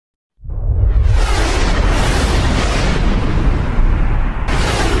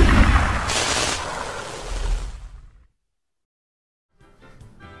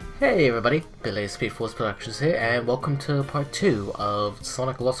Hey everybody, Billy SpeedForce Productions here, and welcome to part 2 of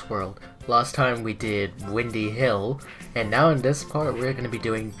Sonic Lost World. Last time we did Windy Hill, and now in this part we're going to be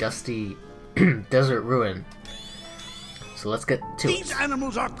doing Dusty Desert Ruin. So let's get to it. These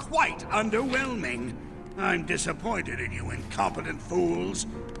animals are quite underwhelming. I'm disappointed in you incompetent fools.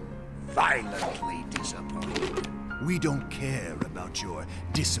 Violently disappointed. We don't care about your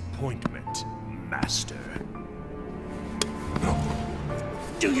disappointment, Master.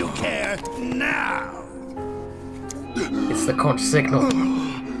 Do you care now? It's the conch signal.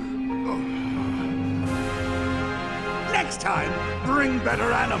 Next time, bring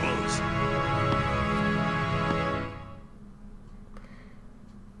better animals.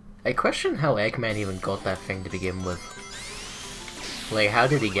 I question how Eggman even got that thing to begin with. Like, how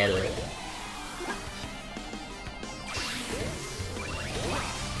did he get it?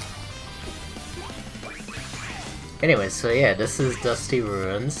 Anyway, so yeah, this is Dusty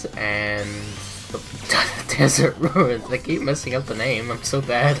Ruins, and... Desert Ruins, I keep messing up the name, I'm so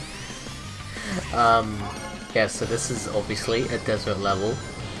bad. Yeah, so this is obviously a desert level,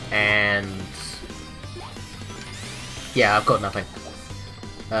 and... yeah, I've got nothing.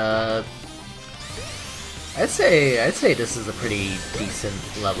 I'd say this is a pretty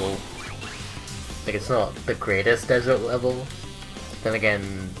decent level. Like, it's not the greatest desert level. Then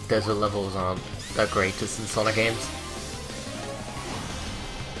again, desert levels aren't the greatest in Sonic games.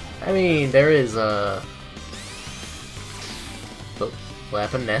 I mean, there is a... oh, what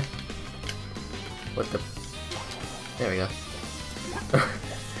happened there? What the... there we go.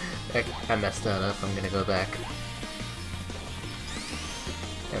 I messed that up, I'm gonna go back.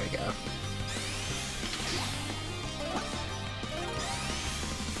 There we go.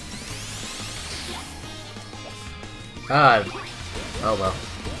 Ah, oh well.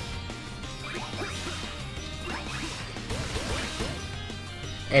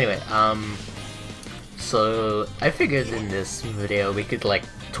 Anyway, so I figured in this video we could like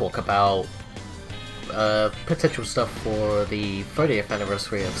talk about potential stuff for the 30th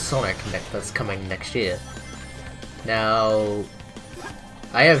anniversary of Sonic that's coming next year. Now,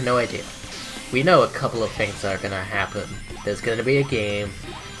 I have no idea. We know a couple of things that are gonna happen. There's gonna be a game,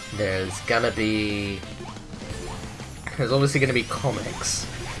 there's obviously gonna be comics.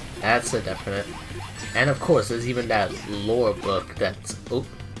 That's a definite. And of course, there's even that lore book that's... oh,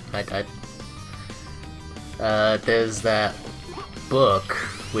 I died. There's that book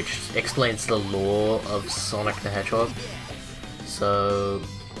which explains the lore of Sonic the Hedgehog. So,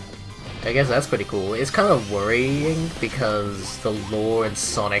 I guess that's pretty cool. It's kind of worrying because the lore in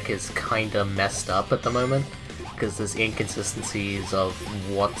Sonic is kind of messed up at the moment. Because there's inconsistencies of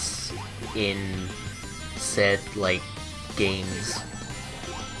what's in said, like, games.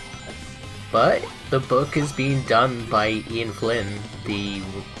 But the book is being done by Ian Flynn, the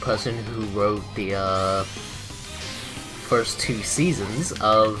person who wrote the first 2 seasons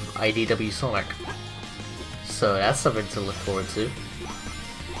of IDW Sonic. So that's something to look forward to.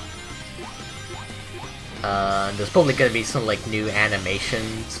 There's probably gonna be some like new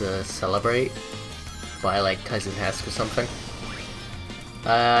animation to celebrate by like Tyson Hask or something.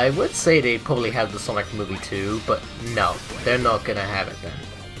 I would say they probably have the Sonic movie too, but no, they're not gonna have it then.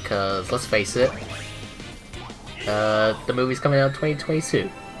 Because, let's face it, the movie's coming out in 2022,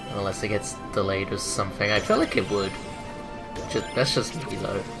 unless it gets delayed or something. I feel like it would. That's just me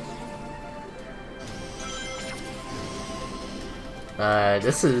though.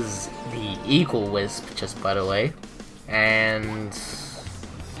 This is the Eagle Wisp, just by the way, and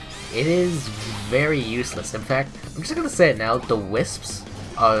it is very useless. In fact, I'm just gonna say it now, the Wisps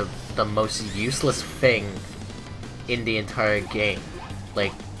are the most useless thing in the entire game.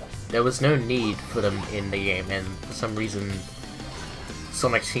 Like, there was no need for them in the game, and for some reason,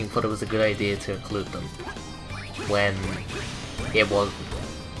 Sonic's team thought it was a good idea to include them, when it wasn't.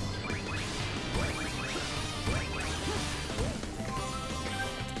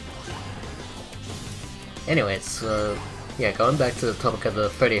 Anyways, yeah, going back to the topic of the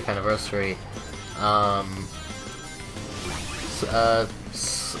 30th anniversary,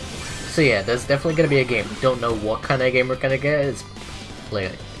 so yeah, there's definitely gonna be a game. We don't know what kind of game we're gonna get.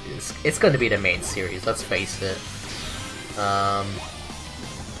 It's going to be the main series, let's face it.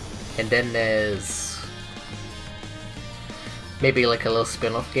 And then there's maybe like a little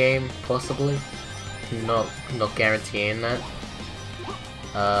spin-off game, possibly. Not guaranteeing that.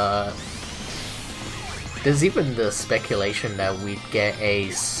 There's even the speculation that we'd get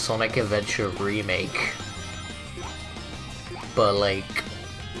a Sonic Adventure remake. But like,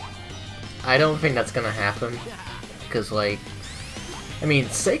 I don't think that's gonna happen. Because like, I mean,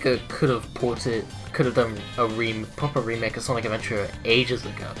 Sega could have ported could have done a proper remake of Sonic Adventure ages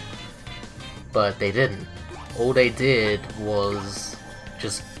ago, but they didn't. All they did was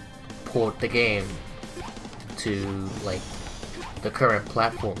just port the game to like the current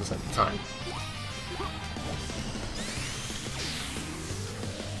platforms at the time.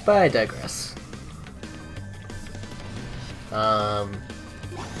 But I digress.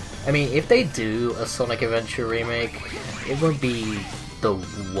 I mean, if they do a Sonic Adventure remake, it won't be the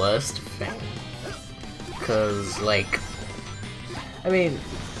worst thing. Cause, like, I mean,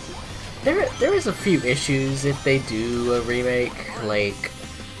 there is a few issues if they do a remake. Like,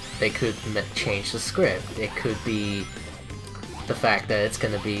 they could change the script. It could be the fact that it's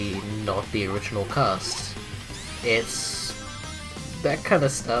gonna be not the original cast. It's that kind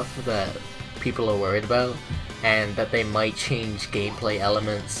of stuff that people are worried about, and that they might change gameplay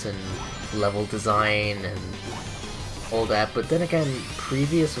elements and level design and all that. But then again,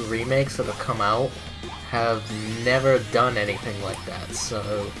 previous remakes that have come out have never done anything like that,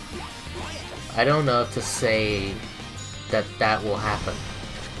 so I don't know if to say that that will happen.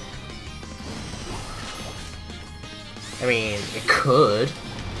 I mean, it could.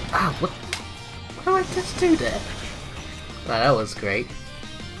 Ah, what did I just do there? Ah, that was great.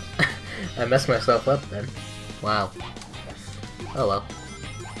 I messed myself up then. Wow. Oh well.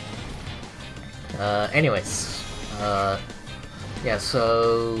 Anyways. Yeah,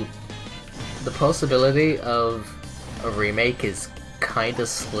 so the possibility of a remake is kinda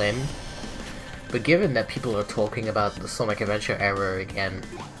slim, but given that people are talking about the Sonic Adventure era again,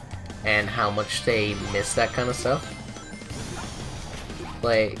 and how much they miss that kind of stuff,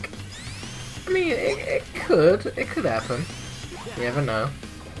 like, I mean, it could happen. You never know.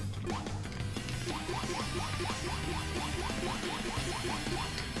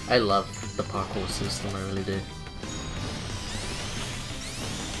 I love the parkour system, I really do.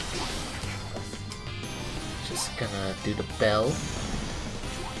 Just gonna do the bell.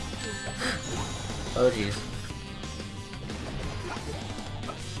 Oh jeez.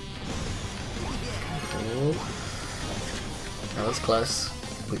 Oh. That was close.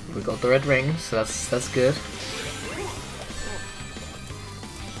 We got the red ring, so that's good.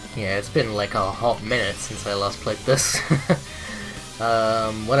 Yeah, it's been like a hot minute since I last played this.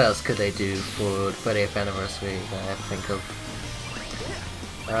 What else could they do for the 30th anniversary that I think of?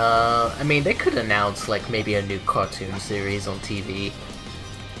 I mean, they could announce like maybe a new cartoon series on TV.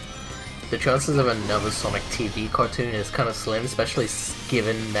 The chances of another Sonic TV cartoon is kind of slim, especially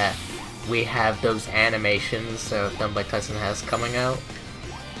given that we have those animations that are done by Tyson Hesse coming out.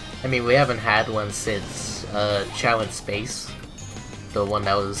 I mean, we haven't had one since Chow in Space, the one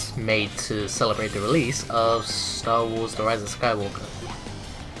that was made to celebrate the release of Star Wars The Rise of Skywalker.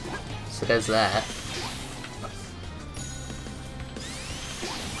 So there's that.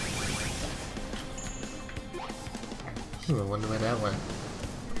 I wonder where that went.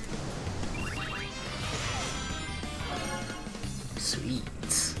 Sweet.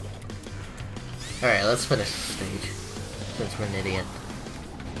 Alright, let's finish the stage, since we're an idiot.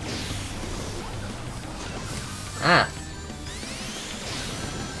 Ah!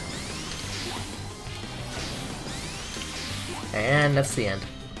 And that's the end.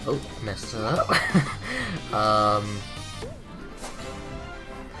 Oh, messed it up.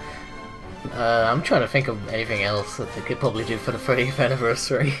 I'm trying to think of anything else that they could probably do for the 30th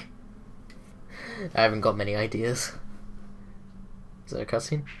anniversary. I haven't got many ideas. Is that a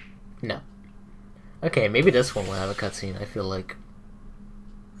cutscene? No. Okay, maybe this one will have a cutscene, I feel like.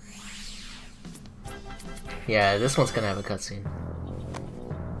 Yeah, this one's gonna have a cutscene.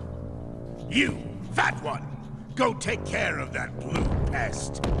 You, fat one! Go take care of that blue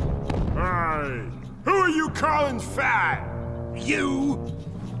pest. Hey, who are you calling fat? You!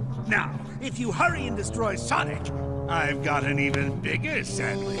 Now, if you hurry and destroy Sonic, I've got an even bigger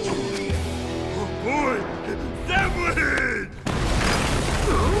sandwich. Oh boy, sandwich!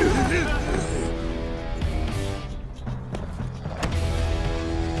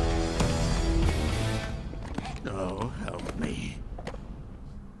 Oh, help me.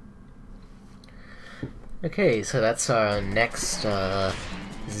 Okay, so that's our next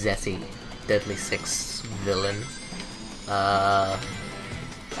Zessie Deadly Six villain.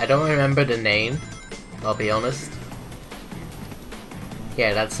 I don't remember the name, I'll be honest.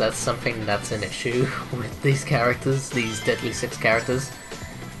 Yeah, that's something that's an issue with these characters, these Deadly Six characters.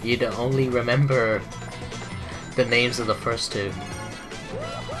 You don't only remember the names of the first two.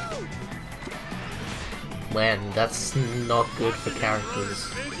 Man, that's not good for characters.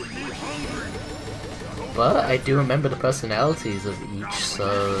 But I do remember the personalities of each,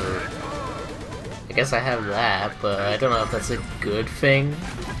 so I guess I have that, but I don't know if that's a good thing.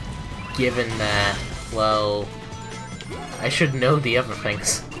 given that, well, I should know the other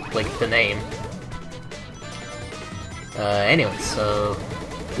things, like the name. Anyway, so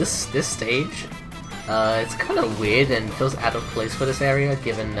this stage, it's kind of weird and feels out of place for this area,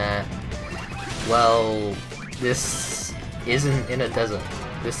 given that, well, this isn't in a desert.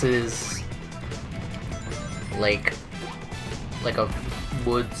 This is like a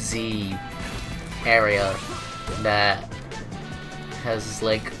woodsy area that has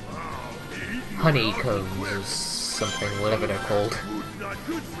like honeycombs or something, whatever they're called.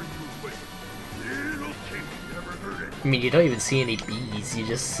 I mean, you don't even see any bees, you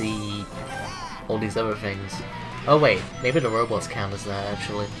just see all these other things. Oh wait, maybe the robots count as that,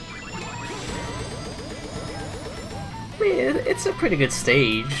 actually. I mean, it's a pretty good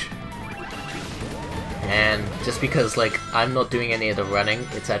stage. And just because, like, I'm not doing any of the running,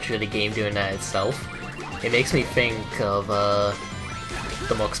 it's actually the game doing that itself. It makes me think of, the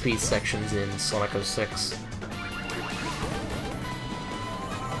Mach Speed sections in Sonic 06.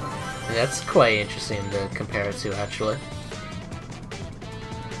 And that's quite interesting to compare it to, actually.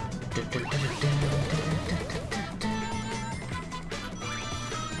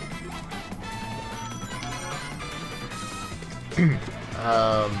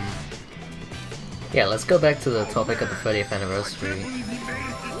 Yeah, let's go back to the topic of the 30th anniversary.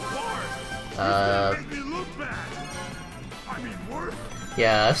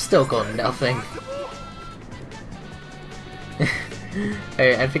 Yeah, I've still got nothing.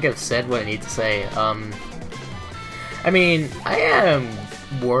 I think I've said what I need to say. I mean, I am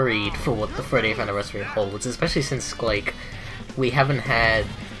worried for what the 30th anniversary holds, especially since, like, we haven't had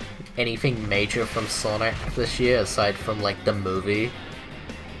anything major from Sonic this year, aside from, like, the movie.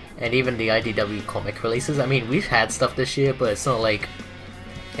 And even the IDW comic releases. I mean, we've had stuff this year, but it's not like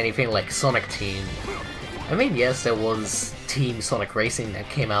anything like Sonic Team. I mean, yes, there was Team Sonic Racing that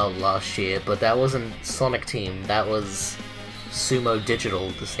came out last year, but that wasn't Sonic Team, that was Sumo Digital,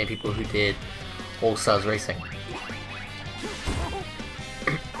 the same people who did All Stars Racing.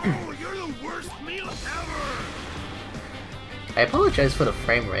 Oh, you're the worst meal ever! I apologize for the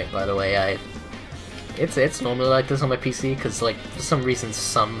frame rate, by the way. It's normally like this on my PC, because, like, for some reason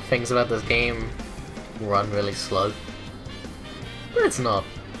some things about this game run really slow. But it's not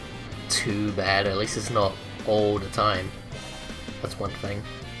too bad, at least it's not all the time. That's one thing.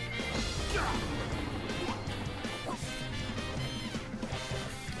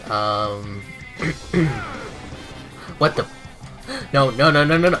 What the? No!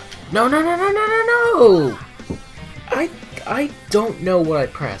 I don't know what I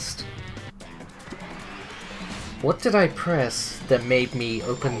pressed. What did I press that made me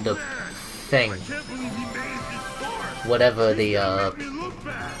open the thing? Whatever the,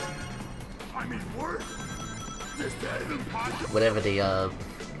 whatever the,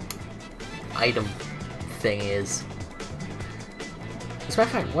 item thing is. As a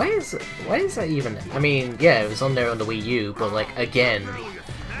matter of fact, why is that even? I mean, yeah, it was on there on the Wii U, but, like, again,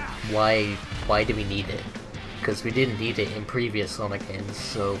 why do we need it? Because we didn't need it in previous Sonic games,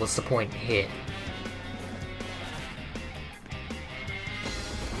 so what's the point here?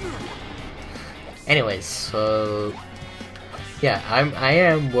 Anyways, so yeah, I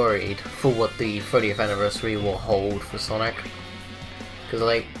am worried for what the 30th anniversary will hold for Sonic, because,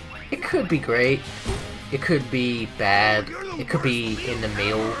 like, it could be great, it could be bad, it could be in the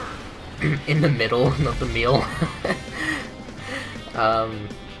middle, not the meal.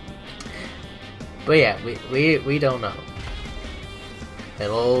 But yeah, we don't know,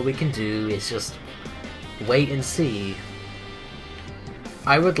 and all we can do is just wait and see.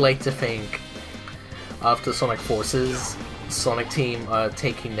 I would like to think, after Sonic Forces, Sonic Team are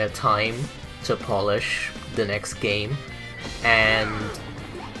taking their time to polish the next game, and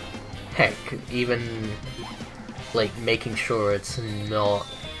heck, even, like, making sure it's not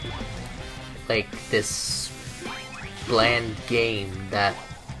like this bland game that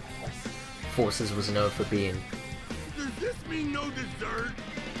Forces was known for being. Does this mean no dessert?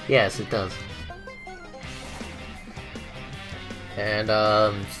 Yes, it does. And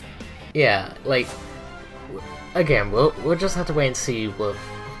yeah, like, again, we'll just have to wait and see what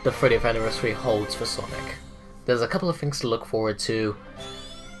the 30th anniversary holds for Sonic. There's a couple of things to look forward to,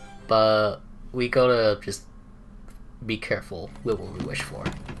 but we gotta just be careful with what we wish for.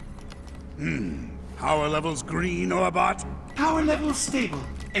 Power levels green, Orbot? Power level stable.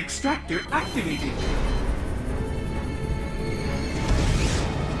 Extractor activated.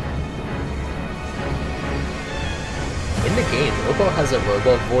 In the game, Robo has a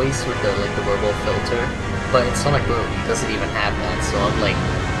robot voice with the robot filter, but in Sonic Boom, he doesn't even have that, so I'm like,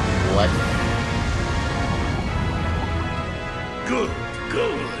 what? Good.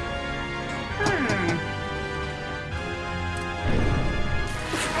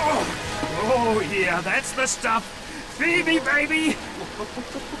 Yeah, that's the stuff. Feed me, baby.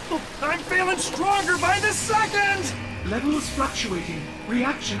 I'm feeling stronger by the second. Levels fluctuating.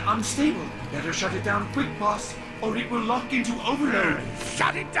 Reaction unstable. Better shut it down quick, boss, or it will lock into overload.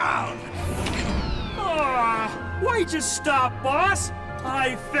 Shut it down! Why'd you stop, boss?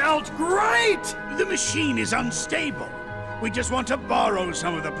 I felt great! The machine is unstable. We just want to borrow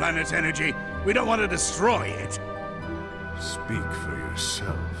some of the planet's energy. We don't want to destroy it. Speak for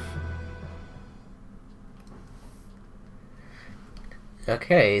yourself.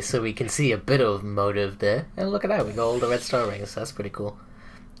 Okay, so we can see a bit of motive there. And look at that, we got all the red star rings. That's pretty cool.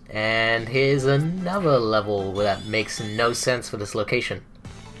 And here's another level that makes no sense for this location.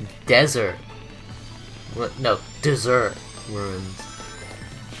 Desert. No, desert ruins.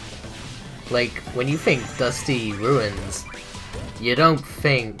 Like, when you think dusty ruins, you don't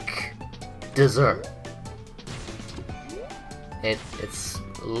think desert. It's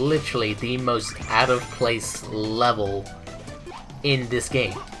literally the most out of place level in this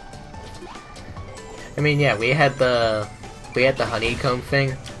game. I mean, yeah, we had the honeycomb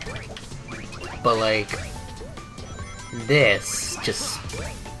thing, but like this just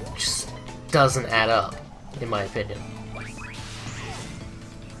doesn't add up, in my opinion.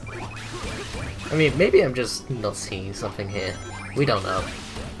 I mean, maybe I'm just not seeing something here. We don't know.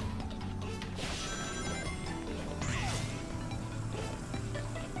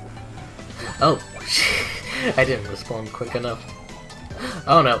 Oh, I didn't respond quick enough.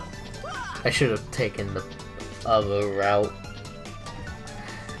 Oh no, I should have taken the other route.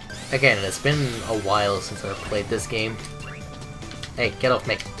 Again, it's been a while since I've played this game. Hey, get off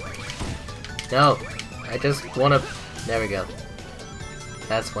me. No, I just wanna... There we go.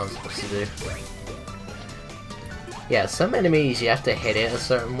 That's what I'm supposed to do. Yeah, some enemies you have to hit it a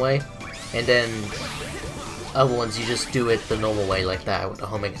certain way, and then other ones you just do it the normal way like that with the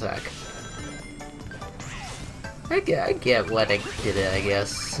homing attack. I get why they did it, I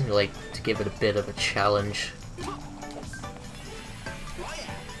guess. Like, to give it a bit of a challenge.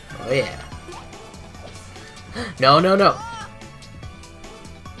 Oh yeah. No, no, no!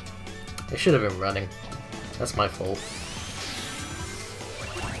 I should have been running. That's my fault.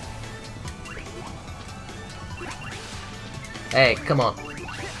 Hey, come on.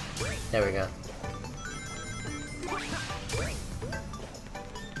 There we go.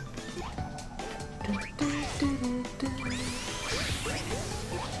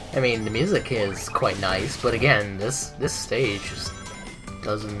 I mean, the music is quite nice, but again, this stage just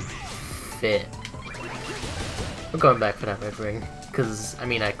doesn't fit. I'm going back for that red ring, because, I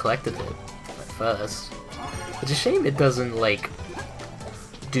mean, I collected it at first. It's a shame it doesn't, like,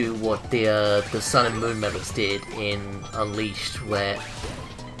 do what the Sun and Moon medals did in Unleashed, where...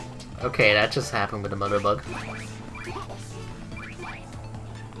 Okay, that just happened with the motor bug.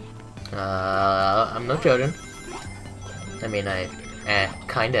 I'm not joking. I mean, I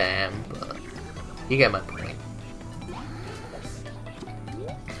kinda am, but you get my point.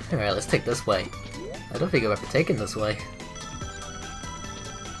 Alright, let's take this way. I don't think I've ever taken this way.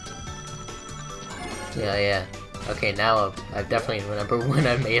 Yeah. Okay, now I definitely remember when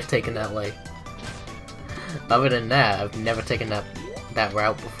I may have taken that way. Other than that, I've never taken that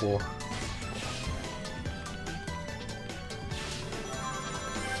route before.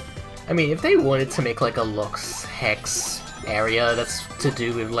 I mean, if they wanted to make like a Lux Hex area that's to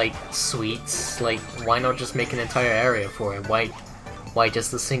do with like sweets, like why not just make an entire area for it? Why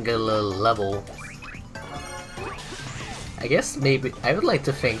just a singular level? I guess maybe I would like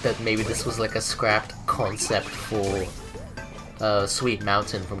to think that maybe this was like a scrapped concept for Sweet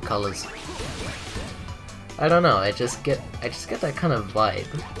Mountain from Colors. I don't know, I just get that kind of vibe,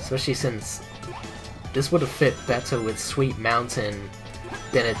 especially since this would have fit better with Sweet Mountain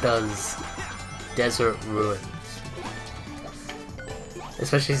than it does Desert Ruins.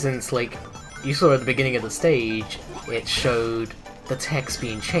 Especially since, like, you saw at the beginning of the stage, it showed the text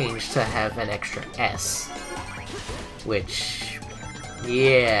being changed to have an extra S. Which,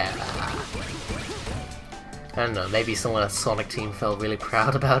 yeah. I don't know, maybe someone at Sonic Team felt really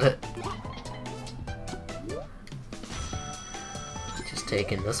proud about it. Just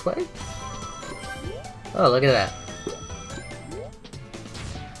taking this way? Oh, look at that.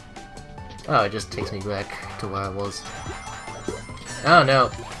 Oh, it just takes me back to where I was. Oh no!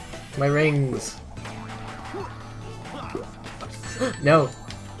 My rings! No!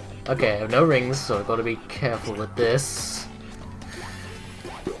 Okay, I have no rings, so I've got to be careful with this.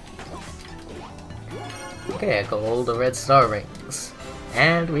 Okay, I got all the red star rings.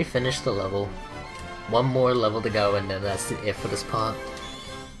 And we finished the level. One more level to go, and then that's it for this part.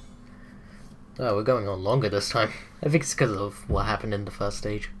 Oh, we're going on longer this time. I think it's because of what happened in the first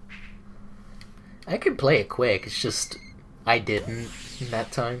stage. I could play it quick, it's just I didn't in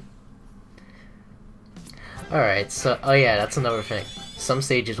that time. Alright, so, oh yeah, that's another thing. Some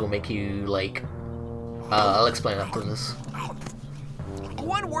stages will make you, like, I'll explain after this.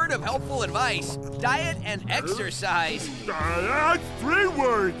 One word of helpful advice: diet and exercise. That's 3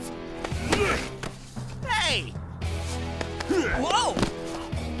 words! Hey! Whoa!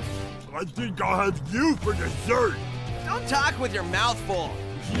 I think I'll have you for dessert! Don't talk with your mouth full.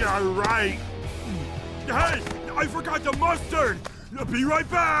 Yeah, right! Hey! I forgot the mustard! Be right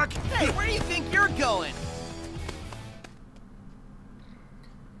back! Hey, where do you think you're going?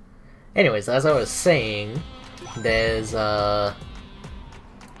 Anyways, as I was saying, there's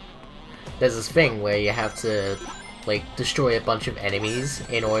this thing where you have to, like, destroy a bunch of enemies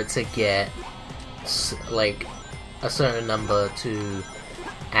in order to get, like, a certain number to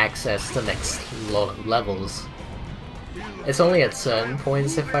access the next lot of levels. It's only at certain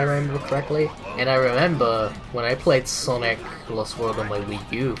points, if I remember correctly, and I remember when I played Sonic Lost World on my Wii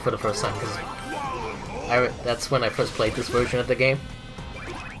U for the first time, because that's when I first played this version of the game.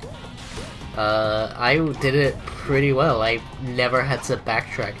 I did it pretty well. I never had to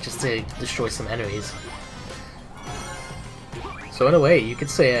backtrack just to destroy some enemies. So in a way, you could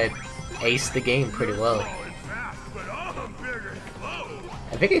say I aced the game pretty well.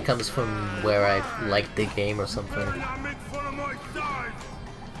 I think it comes from where I liked the game or something.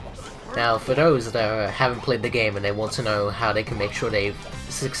 Now, for those that haven't played the game and they want to know how they can make sure they've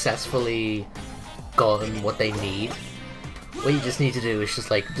successfully gotten what they need, what you just need to do is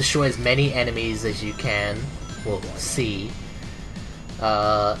just, like, destroy as many enemies as you can, well, see,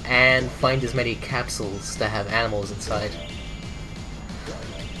 and find as many capsules that have animals inside.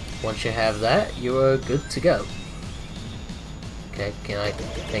 Once you have that, you are good to go. Okay, can I?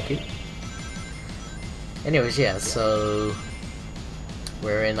 Thank you. Anyways, yeah, so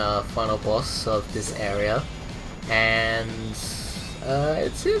we're in a final boss of this area, and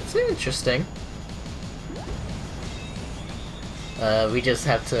it's interesting. We just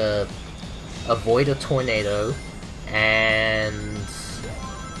have to avoid a tornado and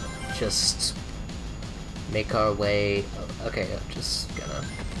just make our way. Okay, I'm just gonna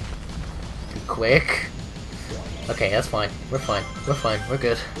be quick. Okay, that's fine. We're fine. We're fine. We're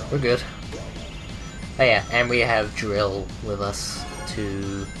good. We're good. Oh yeah, and we have Drill with us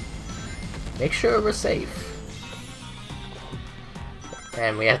to make sure we're safe.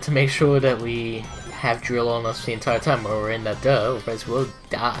 And we have to make sure that we have Drill on us the entire time while we're in that door, otherwise we'll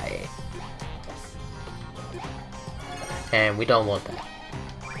die. And we don't want that.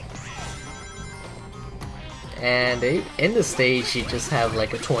 And in the stage, you just have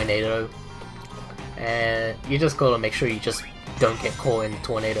like a tornado. And you just gotta make sure you just don't get caught in the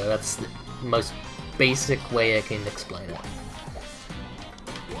tornado. That's the most basic way I can explain it.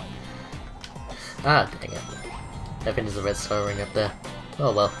 Ah, dang it. I think there's a red star ring up there.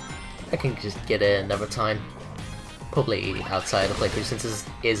 Oh well. I can just get it another time. Probably outside the playthrough, since this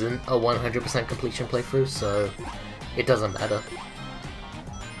isn't a 100% completion playthrough, so it doesn't matter.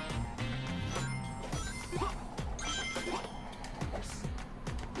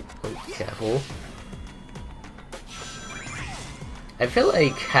 Oh, careful. I feel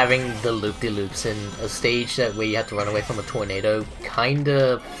like having the loop-de-loops in a stage where you have to run away from a tornado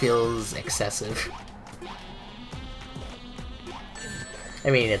kinda feels excessive. I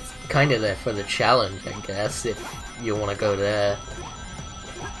mean, it's kinda there for the challenge, I guess, if you wanna go there.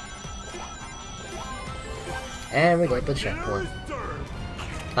 And we got the checkpoint.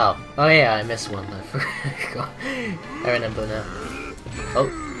 Oh yeah, I missed one. I forgot. I remember now. Oh,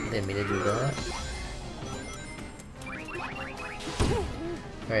 didn't mean to do that.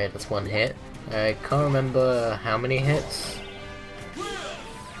 Alright, that's one hit. I can't remember how many hits,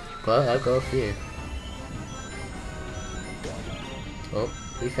 but I've got a few. Oh,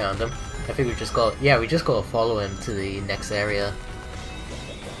 we found him. I think we just got, yeah, we just gotta follow him to the next area.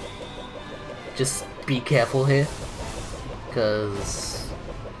 Just be careful here, because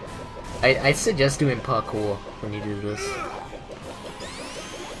I suggest doing parkour when you do this.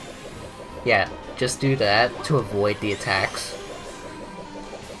 Yeah, just do that to avoid the attacks,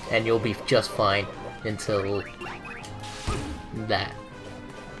 and you'll be just fine until that.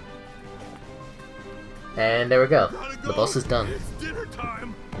 And there we go. The boss is done.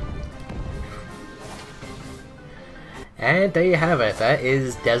 And there you have it. That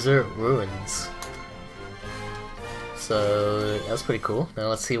is Desert Ruins. So that's pretty cool. Now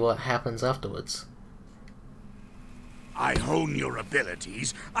let's see what happens afterwards. I hone your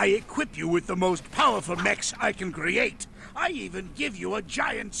abilities. I equip you with the most powerful mechs I can create. I even give you a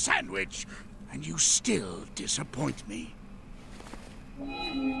giant sandwich, and you still disappoint me.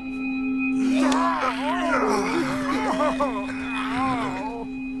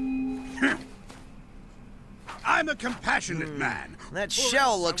 I'm a compassionate man. That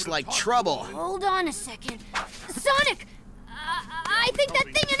shell looks like trouble. Hold on a second. Sonic! I think that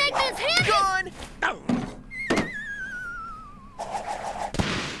thing in Eggman's hand Gone!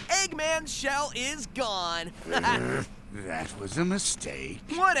 Eggman's shell is gone. That was a mistake.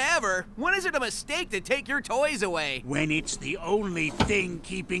 Whatever. When is it a mistake to take your toys away? When it's the only thing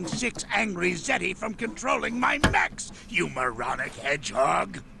keeping 6 angry Zeti from controlling my mechs, you moronic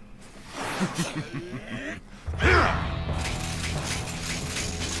hedgehog.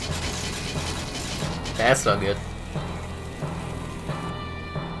 That's not good.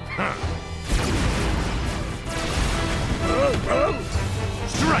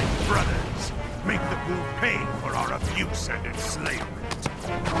 Strike, brothers! Make the fool pay for our abuse and enslavement.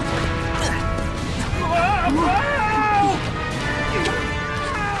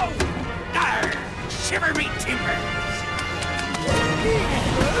 Arr, shiver me timbers!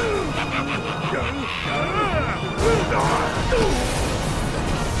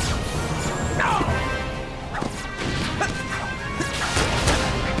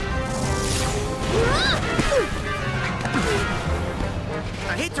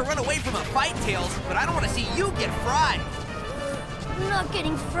 I hate to run away from a fight, Tails, but I don't want to see you get fried. Not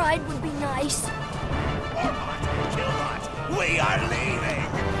getting fried would be nice. Warbot, Killbot, we are leaving!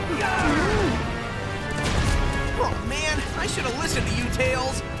 Oh man, I should have listened to you,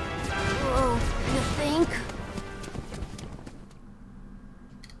 Tails. Oh, you think?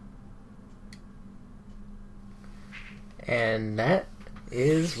 And that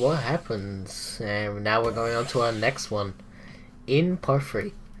is what happens. And now we're going on to our next one in part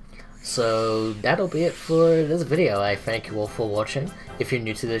 3. So that'll be it for this video. I thank you all for watching. If you're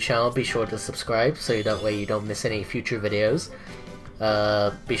new to the channel, be sure to subscribe so that way you don't miss any future videos.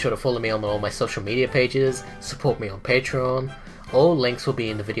 Be sure to follow me on all my social media pages, support me on Patreon. All links will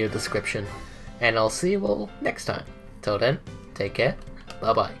be in the video description. And I'll see you all next time. Till then, take care.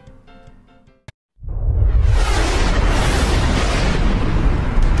 Bye bye.